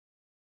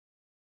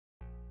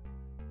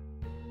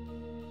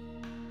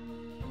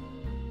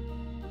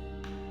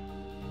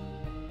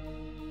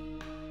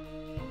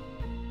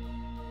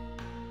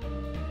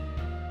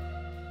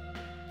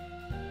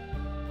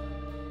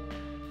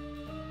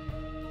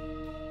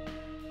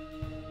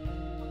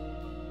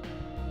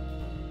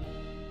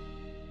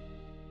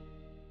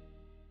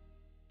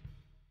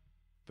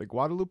The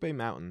Guadalupe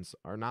Mountains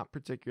are not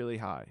particularly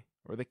high,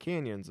 or the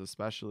canyons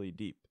especially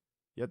deep,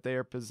 yet they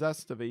are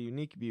possessed of a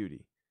unique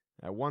beauty,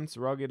 at once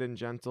rugged and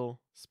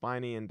gentle,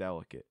 spiny and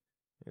delicate,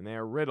 and they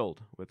are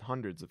riddled with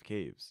hundreds of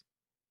caves.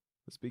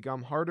 It's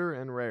become harder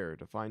and rarer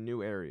to find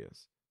new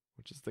areas,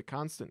 which is the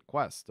constant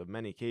quest of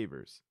many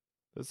cavers.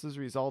 This has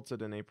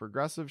resulted in a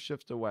progressive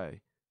shift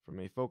away from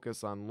a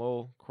focus on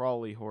low,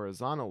 crawly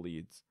horizontal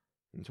leads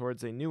and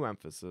towards a new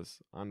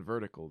emphasis on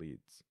vertical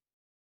leads.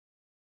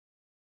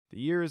 The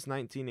year is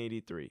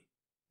 1983.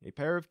 A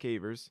pair of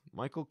cavers,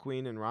 Michael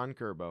Queen and Ron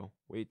Kerbo,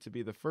 wait to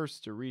be the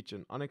first to reach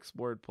an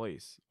unexplored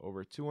place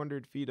over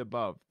 200 feet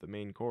above the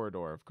main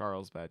corridor of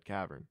Carlsbad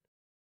Cavern.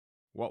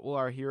 What will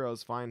our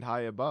heroes find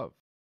high above?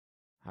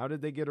 How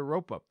did they get a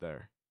rope up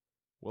there?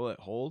 Will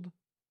it hold?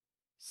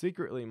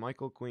 Secretly,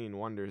 Michael Queen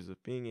wonders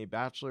if being a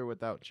bachelor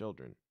without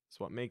children is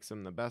what makes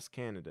him the best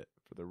candidate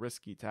for the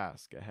risky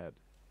task ahead.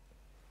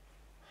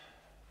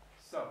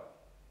 So,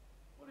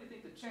 what do you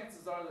think the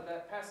chances are that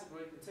that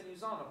passageway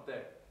continues on up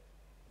there?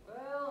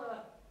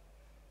 Well,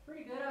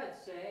 pretty good, I'd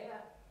say.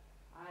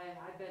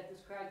 I bet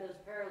this crowd goes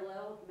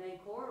parallel with the main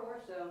corridor,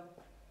 so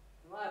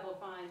we're liable to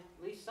find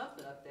at least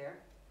something up there.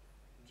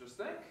 Just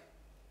think,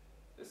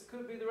 this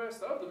could be the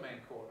rest of the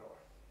main corridor.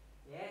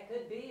 Yeah, it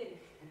could be, and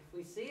if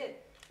we see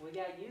it, we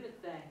got you to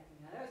thank.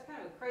 That was kind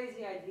of a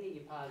crazy idea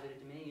you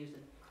posited to me,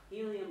 using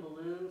helium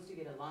balloons to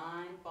get a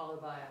line,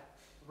 followed by a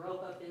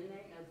rope up in there.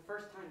 The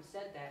first time you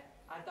said that,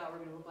 I thought we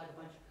were going to look like a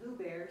bunch of Pooh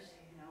Bears,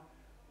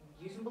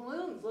 using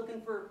balloons, looking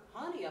for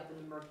honey up in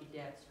the murky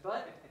depths,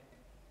 but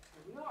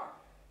here we are.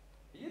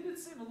 You did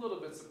seem a little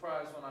bit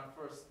surprised when I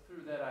first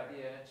threw that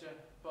idea at you,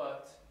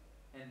 but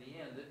in the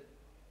end it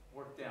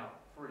worked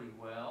out pretty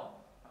well.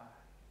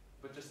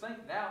 But just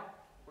think, now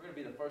we're going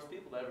to be the first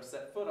people to ever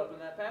set foot up in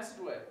that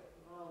passageway.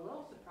 Well, a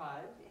little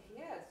surprised.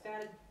 Yeah, it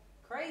sounded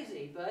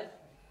crazy, but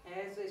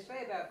as they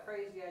say about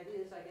crazy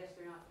ideas, I guess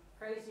they're not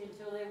crazy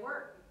until they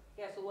work.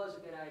 Guess it was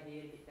a good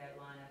idea to get that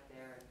line up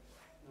there and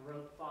the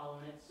rope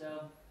following it,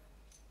 so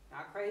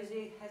not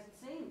crazy as it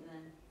seemed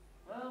then.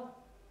 Well,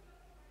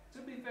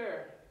 to be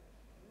fair,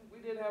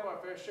 we did have our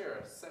fair share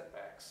of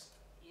setbacks.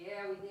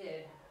 Yeah, we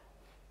did.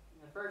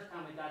 The first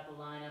time we got the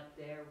line up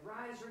there,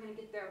 riders were going to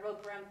get that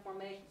rope around the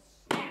formation,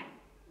 snap,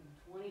 and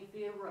 20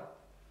 feet of rope.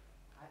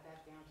 Right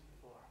back down to the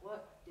floor.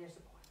 What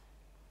disappointment.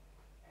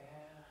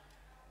 Yeah,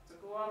 it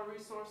took a lot of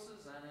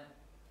resources and it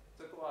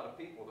took a lot of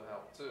people to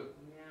help too.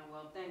 Yeah,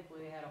 well,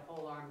 thankfully we had a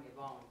whole army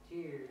of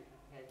volunteers.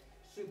 We had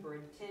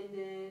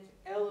superintendents,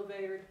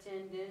 elevator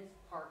attendants,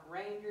 park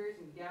rangers,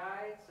 and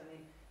guides. I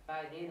mean,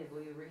 by the end of it,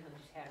 we really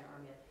just had an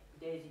army of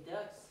Daisy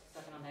Ducks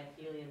sucking on that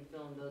helium,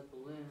 filling those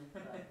balloons.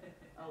 But,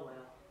 oh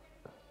well.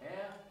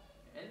 Yeah,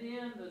 in the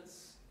end,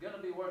 it's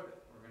gonna be worth it.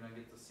 We're gonna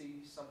get to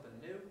see something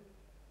new,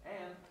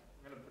 and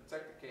we're gonna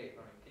protect the cave.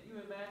 I mean, can you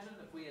imagine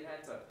if we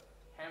had to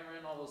hammer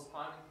in all those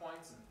climbing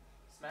points and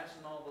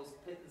smashing all those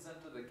pittons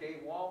into the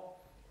cave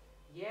wall?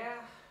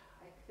 Yeah,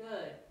 I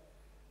could.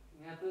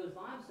 If it was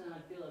limestone,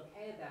 I'd feel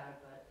okay about it,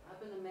 but up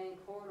in the main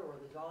corridor where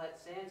there's all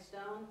that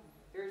sandstone,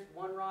 here's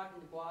one rock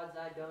in the quads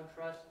I don't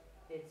trust,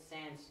 it's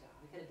sandstone.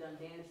 We could have done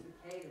damage to the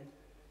cave, and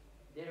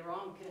did it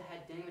wrong, we could have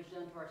had damage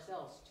done to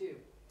ourselves, too.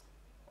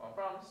 Well, I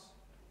promise,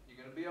 you're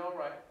gonna be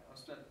alright.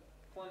 I've spent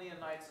plenty of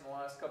nights in the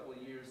last couple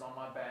of years on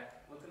my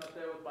back, looking up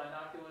there with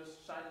binoculars,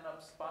 shining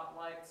up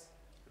spotlights,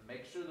 to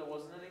make sure there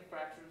wasn't any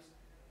fractures,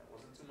 there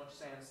wasn't too much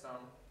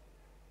sandstone.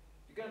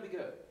 You're gonna be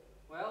good.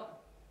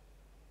 Well,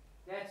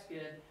 that's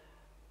good.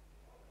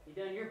 You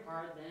done your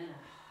part, then.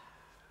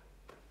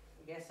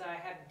 I guess I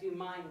have to do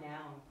mine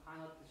now and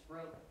climb up this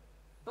rope.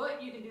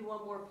 But you can do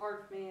one more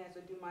part for me as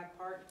I do my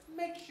part.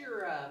 Make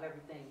sure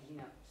everything's,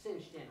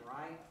 cinched in,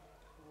 right?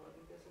 Look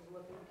at this is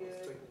looking good.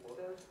 Let's take a look.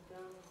 Those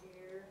done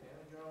here.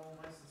 Yeah, you're all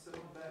nice and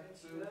sitting back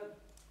too. Good.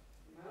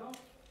 No?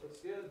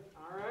 Looks good.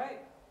 All right.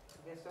 I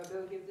guess I'll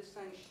go give this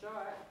thing a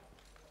shot.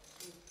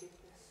 Let me get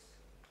this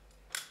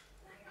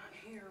thing on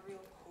here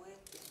real quick.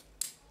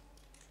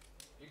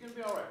 You're gonna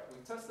be alright.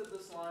 We tested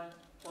this line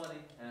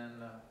plenty, and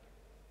none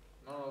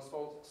of those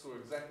folks who are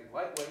exactly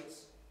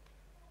lightweights.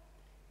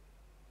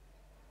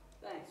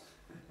 Thanks.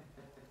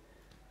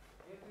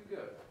 You're gonna do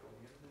good.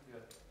 You're gonna do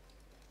good.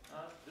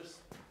 Just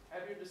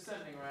have your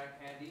descending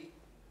rack handy,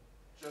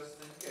 just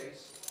in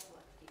case. I'll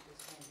have to keep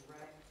this handy,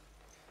 right?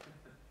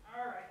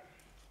 All right.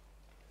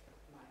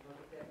 Might look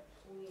at that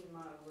between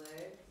my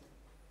legs.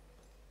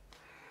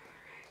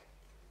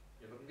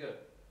 You're looking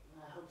good.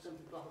 I hope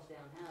something falls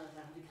down now as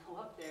I go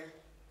up there.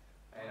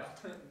 Hey,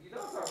 you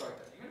don't talk like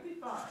that. You're gonna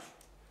be fine.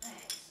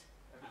 Thanks.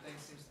 Everything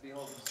seems to be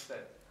holding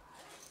steady.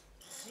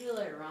 See you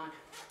later, Ron.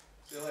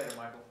 See you later,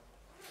 Michael.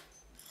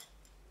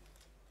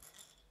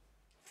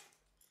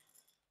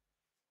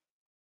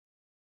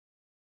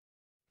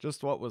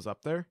 Just what was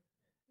up there?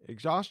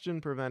 Exhaustion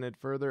prevented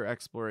further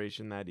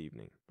exploration that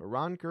evening, but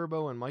Ron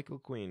Kerbo and Michael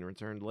Queen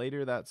returned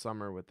later that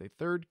summer with a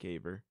third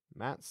caver,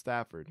 Matt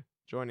Stafford,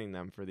 joining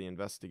them for the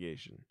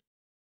investigation.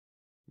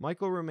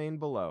 Michael remained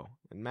below,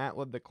 and Matt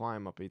led the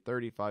climb up a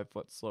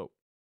 35-foot slope.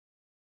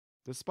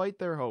 Despite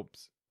their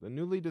hopes, the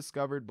newly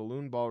discovered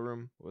balloon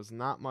ballroom was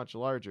not much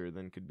larger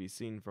than could be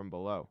seen from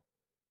below.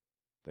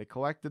 They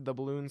collected the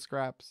balloon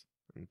scraps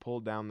and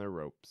pulled down their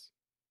ropes.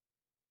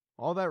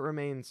 All that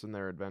remains from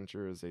their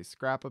adventure is a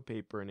scrap of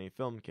paper and a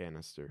film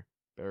canister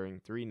bearing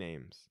 3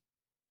 names.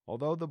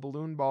 Although the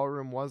balloon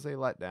ballroom was a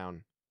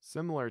letdown,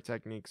 similar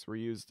techniques were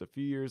used a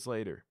few years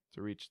later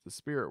to reach the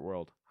spirit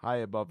world high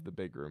above the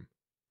big room.